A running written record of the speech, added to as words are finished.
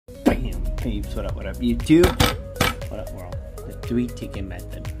peeps, what up, YouTube? What up, world? The 3 ticket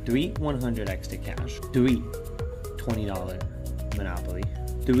method. 3 100x to cash. 3 $20 Monopoly.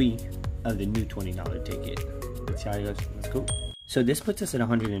 3 of the new $20 ticket. Let's see how it goes. Let's go. So this puts us at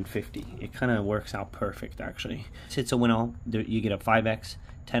 150. It kind of works out perfect, actually. So it's a win-all. You get a 5x,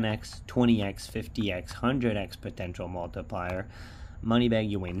 10x, 20x, 50x, 100x potential multiplier. Money bag,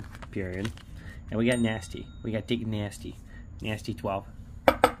 you win, period. And we got nasty. We got ticket nasty. Nasty 12.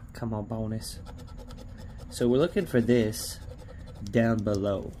 Come on, bonus. So we're looking for this down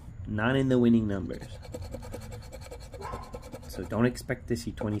below, not in the winning numbers. So don't expect to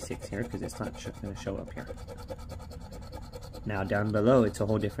see 26 here because it's not going to show up here. Now down below, it's a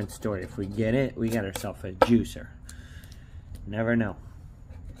whole different story. If we get it, we got ourselves a juicer. Never know.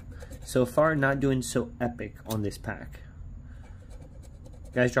 So far, not doing so epic on this pack.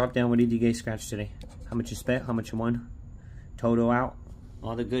 Guys, drop down. What did you guys scratch today? How much you spent? How much you won? Total out.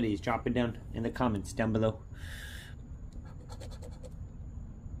 All the goodies. Drop it down in the comments down below.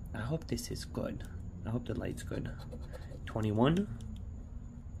 I hope this is good. I hope the light's good. 21.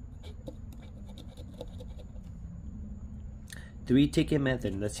 3 ticket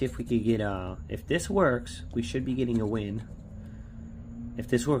method. Let's see if we could get if this works, we should be getting a win. If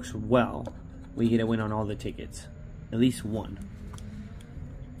this works well, we get a win on all the tickets. At least one.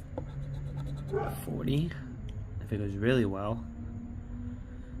 40. If it goes really well.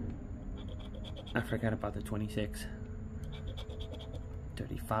 I forgot about the 26.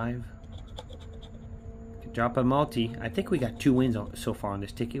 35. Could drop a multi. I think we got 2 wins so far on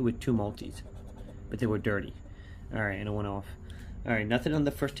this ticket with 2 multis. But they were dirty. Alright, and it went off. Alright, nothing on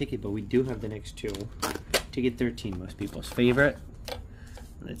the first ticket, but we do have the next 2. Ticket 13, most people's favorite.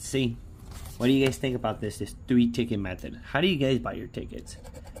 Let's see. What do you guys think about this 3 ticket method? How do you guys buy your tickets?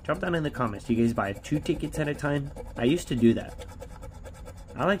 Drop down in the comments. Do you guys buy 2 tickets at a time? I used to do that.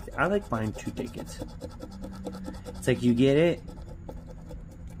 I like buying 2 tickets. It's like you get it,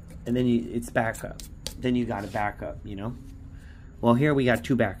 and then it's backup. Then you got a backup, you know? Well, here we got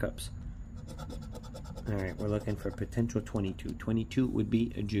 2 backups. Alright, we're looking for potential 22. 22 would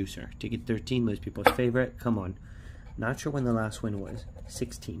be a juicer. Ticket 13, most people's favorite. Come on. Not sure when the last win was.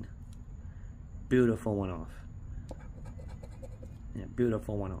 16. Beautiful one off. Yeah,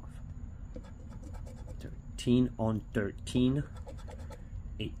 beautiful one off. 13 on 13.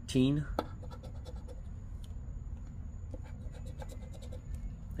 18.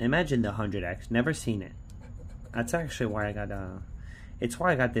 Imagine the 100x. Never seen it. That's actually why I got it's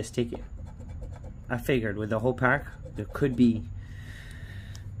why I got this ticket. I figured with the whole pack there could be,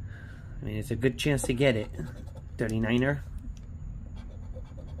 I mean, it's a good chance to get it. 39er.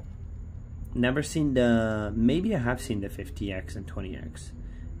 Never seen the, maybe I have seen the 50x and 20x.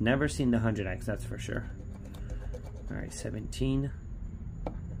 Never seen the 100x, that's for sure. Alright, 17.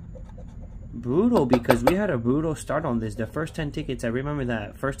 Brutal, because we had a brutal start on this. The first 10 tickets, I remember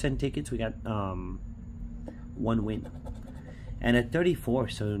that first 10 tickets we got 1 win. And at 34,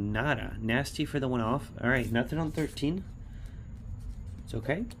 so nada. Nasty for the one off. Alright, nothing on 13. It's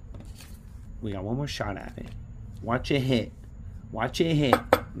okay. We got one more shot at it. Watch it hit. Watch it hit.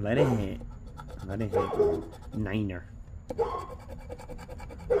 Let it hit. Let it hit. 9er.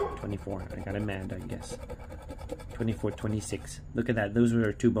 24. I got it mad, I guess. 24, 26. Look at that. Those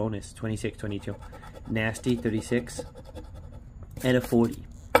were 2 bonus. 26, 22. Nasty, 36. And a 40.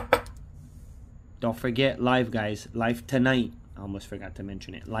 Don't forget live, guys. Live tonight. I almost forgot to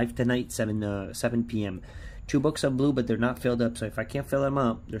mention it. Live tonight, 7 p.m. 2 books of blue, but they're not filled up. So if I can't fill them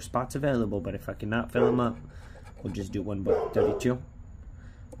up, there's spots available. But if I cannot fill them up, we'll just do 1 book. 32.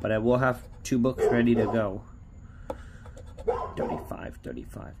 But I will have 2 books ready to go. 35,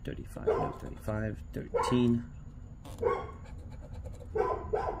 35, 35, no, 35, 13.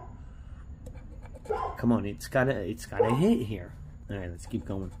 Come on, it's gotta hit here. Alright, let's keep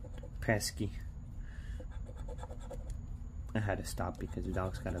going. Pesky. I had to stop because the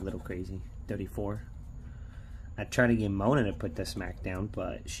dogs got a little crazy. 34. I tried to get Mona to put the smack down,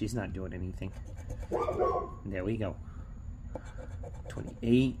 but she's not doing anything. There we go.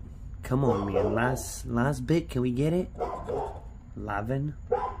 28. Come on, man. Last bit. Can we get it? 11.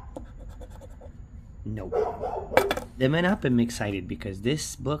 Nope. Then I'm excited because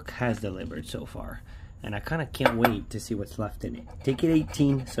this book has delivered so far. And I kind of can't wait to see what's left in it. Ticket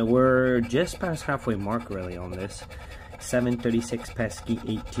 18. So we're just past halfway mark really on this. 7, 36, pesky,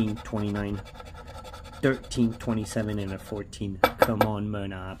 18, 29, 13, 27, and a 14. Come on,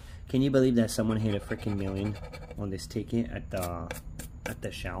 Monop. Can you believe that someone hit a freaking million on this ticket at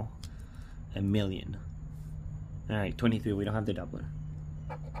the show? $1 million. Alright, 23. We don't have the doubler.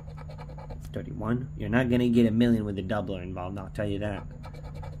 31. You're not going to get $1 million with the doubler involved, I'll tell you that.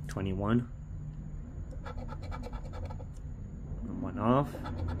 21. One off.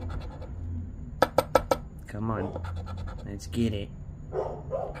 Come on. Let's get it.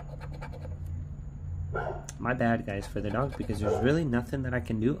 My bad, guys, for the dogs, because there's really nothing that I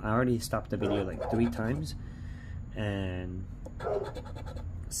can do. I already stopped the video like 3 times. And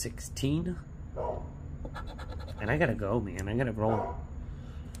 16. And I gotta go, man. I gotta roll.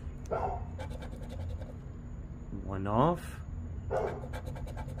 One off.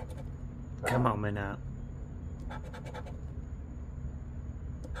 Come on, man.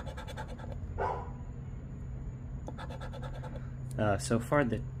 So far,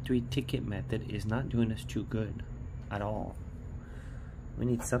 the 3-ticket method is not doing us too good at all. We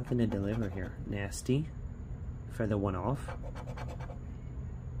need something to deliver here. Nasty for the one off.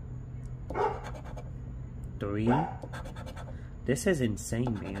 3. This is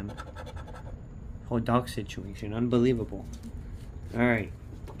insane, man. Whole dog situation, unbelievable. All right,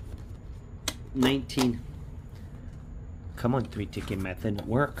 19. Come on, 3-ticket method,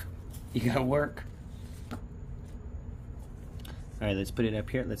 work. You gotta work. All right, let's put it up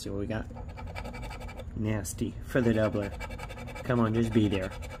here. Let's see what we got. Nasty for the doubler. Come on, just be there.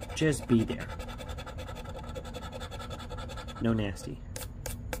 Just be there. No nasty.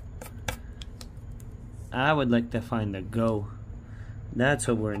 I would like to find the go. That's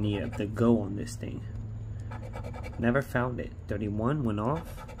what we're in need of, the go on this thing. Never found it. 31 went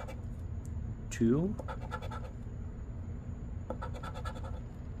off. 2.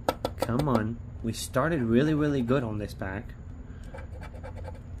 Come on. We started really, really good on this pack.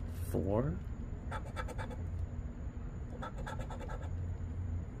 4.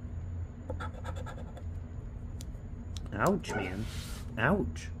 Ouch, man.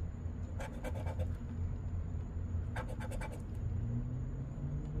 Ouch.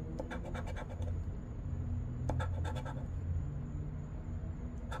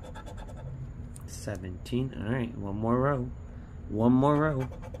 $17. All right, one more row. One more row.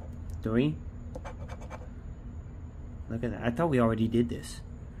 3. Look at that. I thought we already did this.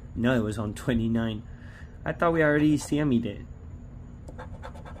 No, it was on 29. I thought we already CME'd it.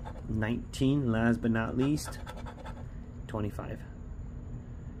 19, last but not least. 25.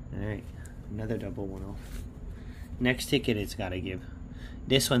 All right, another double one off. Next ticket it's got to give.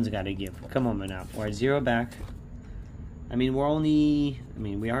 This one's got to give. Come on, man. We're at 0 back. I mean, we're only... I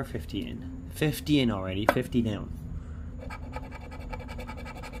mean, we are 50 in. 50 in already. 50 down.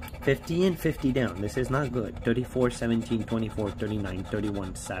 50 in, 50 down. This is not good. 34, 17, 24, 39,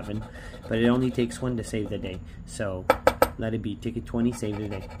 31, 7. But it only takes 1 to save the day. So, let it be. Ticket 20, save the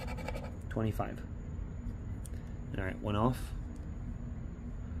day. 25. Alright, 1 off.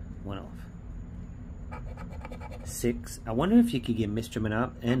 1 off. 6. I wonder if you could get Mr.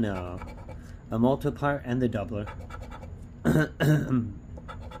 Manop and a multiplier and the doubler.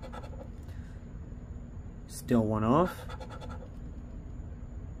 Still 1 off.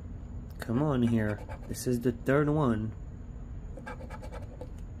 Come on here. This is the 3rd one.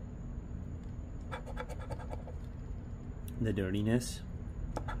 The dirtiness.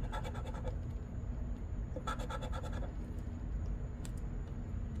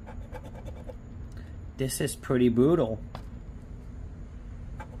 This is pretty brutal.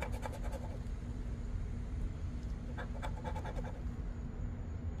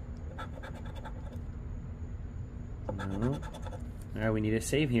 No. Alright, we need a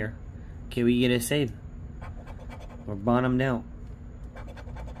save here. Can we get a save? We're bottomed out.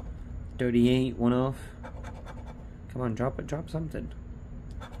 38, 1 off. Come on, drop it, drop something.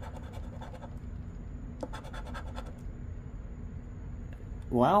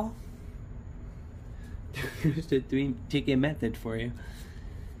 Well, here's the 3-ticket method for you.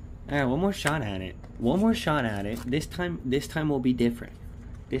 Alright, one more shot at it. One more shot at it. This time will be different.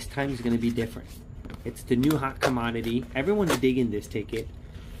 This time is gonna be different. It's the new hot commodity. Everyone's digging this ticket.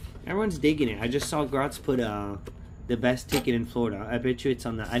 Everyone's digging it. I just saw Gratz put the best ticket in Florida. I bet you it's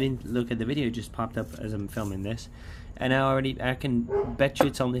on the... I didn't look at the video. It just popped up as I'm filming this. And I can bet you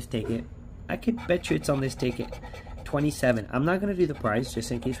it's on this ticket. I could bet you it's on this ticket. 27. I'm not going to do the price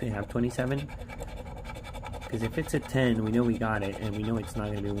just in case we have 27. Because if it's a 10, we know we got it. And we know it's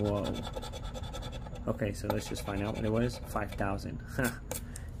not going to be... Whoa. Okay, so let's just find out what it was. 5,000.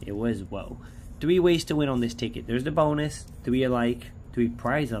 It was whoa. 3 ways to win on this ticket. There's the bonus. 3 alike. 3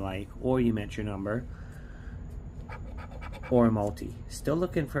 prize alike, or you met your number, or a multi. Still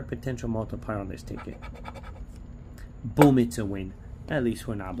looking for a potential multiplier on this ticket. Boom, it's a win. At least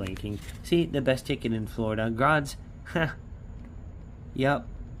we're not blinking. See, the best ticket in Florida. Grods, huh. Yup.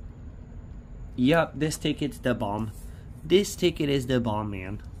 Yup, this ticket's the bomb. This ticket is the bomb,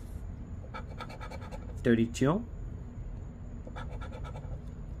 man. 32.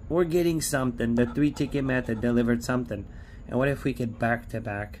 We're getting something. The 3-ticket method delivered something. And what if we could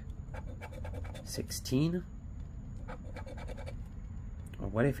back-to-back 16? Or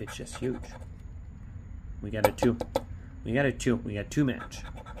what if it's just huge? We got a 2. We got a 2. We got 2 match.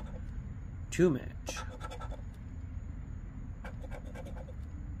 2 match.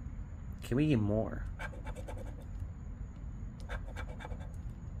 Can we get more?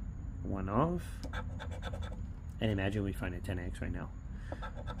 1 off. And imagine we find a 10x right now.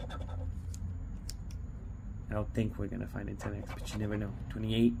 I don't think we're gonna find a 10x, but you never know.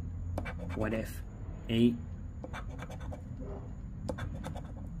 28. What if? 8.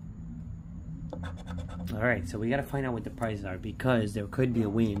 Alright, so we gotta find out what the prizes are, because there could be a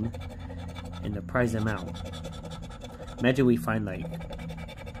win in the prize amount. Imagine we find like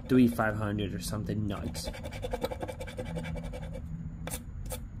 3,500 or something nuts.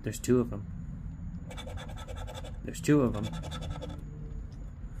 There's 2 of them. There's 2 of them.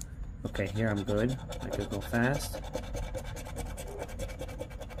 Okay, here I'm good. I could go fast.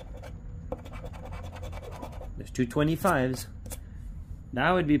 There's 2 25s.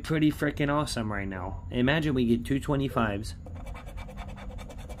 That would be pretty freaking awesome right now. Imagine we get 2 25s.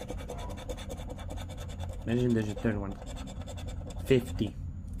 Imagine there's a third one. 50.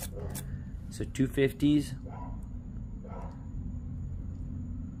 So 2 50s.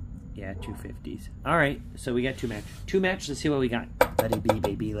 Yeah, 2 50s. Alright, so we got 2 match. 2 match, let's see what we got. Let it be,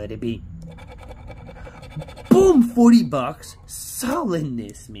 baby, let it be. Boom! 40 bucks.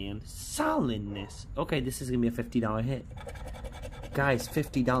 Solidness, man. Solidness. Okay, this is gonna be a $50 hit. Guys,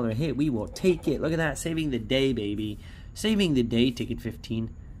 $50 hit. We will take it. Look at that. Saving the day, baby. Saving the day, ticket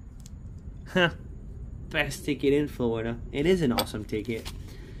 15. Huh. Best ticket in Florida. It is an awesome ticket.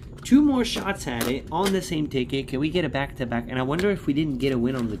 2 more shots at it on the same ticket. Can we get a back-to-back? And I wonder if we didn't get a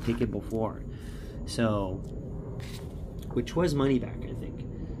win on the ticket before. So, which was Moneyback, I think.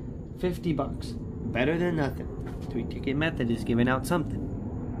 50 bucks. Better than nothing. 3-ticket method is giving out something.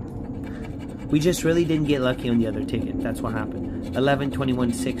 We just really didn't get lucky on the other ticket. That's what happened. 11,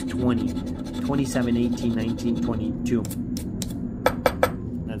 21, 6, 20. 27, 18, 19, 22.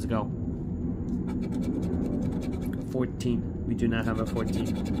 Let's go. 14. We do not have a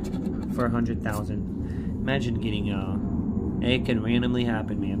 14 for 100,000. Imagine getting it can randomly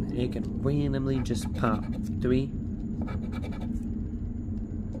happen, man. It can randomly just pop. 3.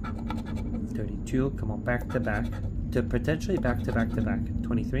 32. Come on, back to back. To potentially back to back to back.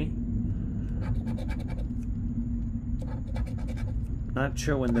 23. Not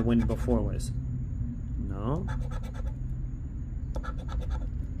sure when the win before was. No.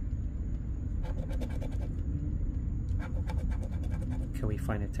 Can we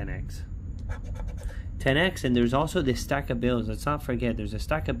find a 10x? 10x, and there's also this stack of bills. Let's not forget, there's a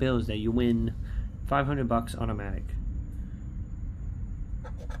stack of bills that you win 500 bucks automatic.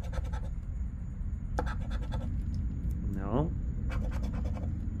 No.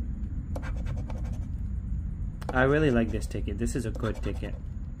 I really like this ticket. This is a good ticket.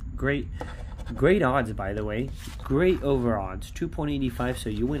 Great odds, by the way. Great over odds. 2.85, so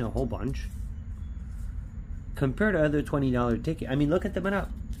you win a whole bunch. Compared to other $20 ticket, I mean, look at them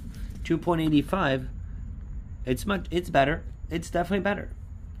up. 2.85. It's better. It's definitely better.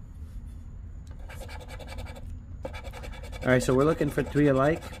 All right, so we're looking for 3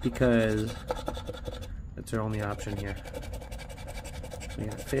 alike because that's our only option here. We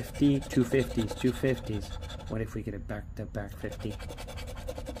got 50, 2 50s, 2 50s. What if we get a back-to-back 50?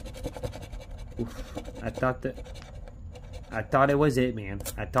 Oof. I thought it was it, man.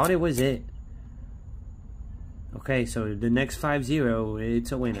 I thought it was it. Okay, so the next 5-0,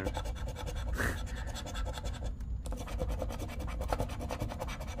 it's a winner.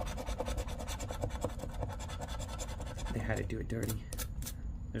 They had to do it dirty.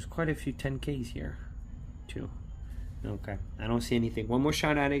 There's quite a few 10Ks here, too. Okay, I don't see anything. One more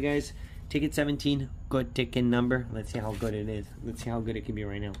shot at it, guys. Ticket 17, good ticket number. Let's see how good it is. Let's see how good it can be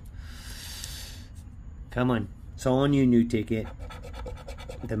right now. Come on. So on you, new ticket.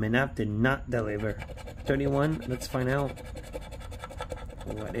 The Manap did not deliver. 31, let's find out.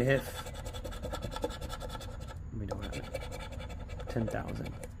 What if? We don't have it. 10,000.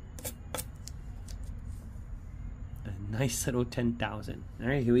 A nice little 10,000.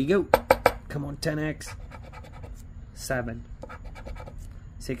 Alright, here we go. Come on, 10x. 7.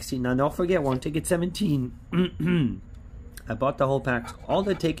 16. Now don't forget, one ticket 17. I bought the whole packs. All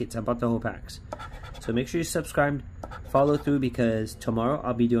the tickets, I bought the whole packs. So make sure you subscribe, follow through, because tomorrow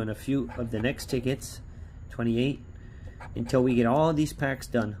I'll be doing a few of the next tickets. 28. Until we get all these packs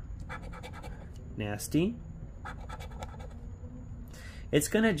done. Nasty. It's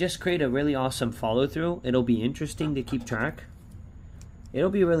going to just create a really awesome follow through. It'll be interesting to keep track. It'll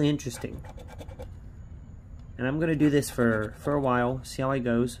be really interesting. And I'm gonna do this for a while, see how it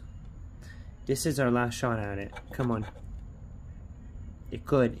goes. This is our last shot at it. Come on. It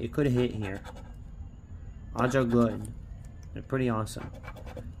could hit here. Odds are good. They're pretty awesome.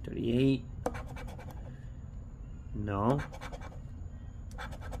 38. No.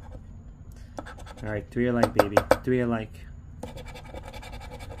 Alright, 3 alike, baby. 3 alike.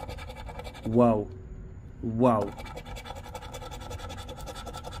 Whoa. Whoa.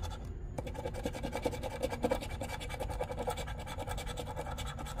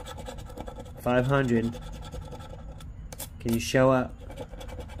 $500. Can you show up?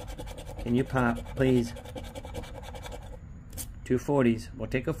 Can you pop, please? 2 40s. We'll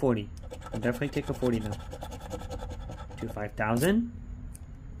take a 40. We'll definitely take a 40 now. 5,000.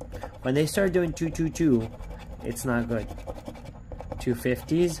 When they start doing 222, it's not good. 2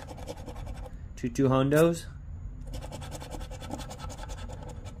 50s. 2 hondos.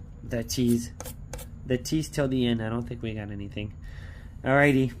 The tease. The tease till the end. I don't think we got anything.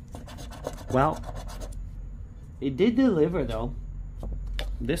 Alrighty. Well, it did deliver though.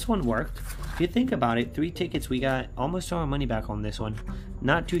 This one worked. If you think about it, 3 tickets, we got almost our money back on this one.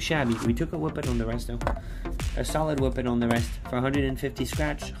 Not too shabby. We took a whippet on the rest though. A solid whippet on the rest for 150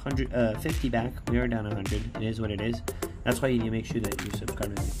 scratch, 50 back. We are down 100. It is what it is. That's why you need to make sure that you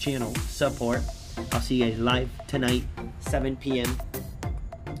subscribe to the channel. Support. I'll see you guys live tonight, 7 p.m.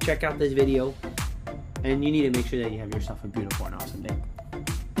 Check out this video. And you need to make sure that you have yourself a beautiful and awesome day.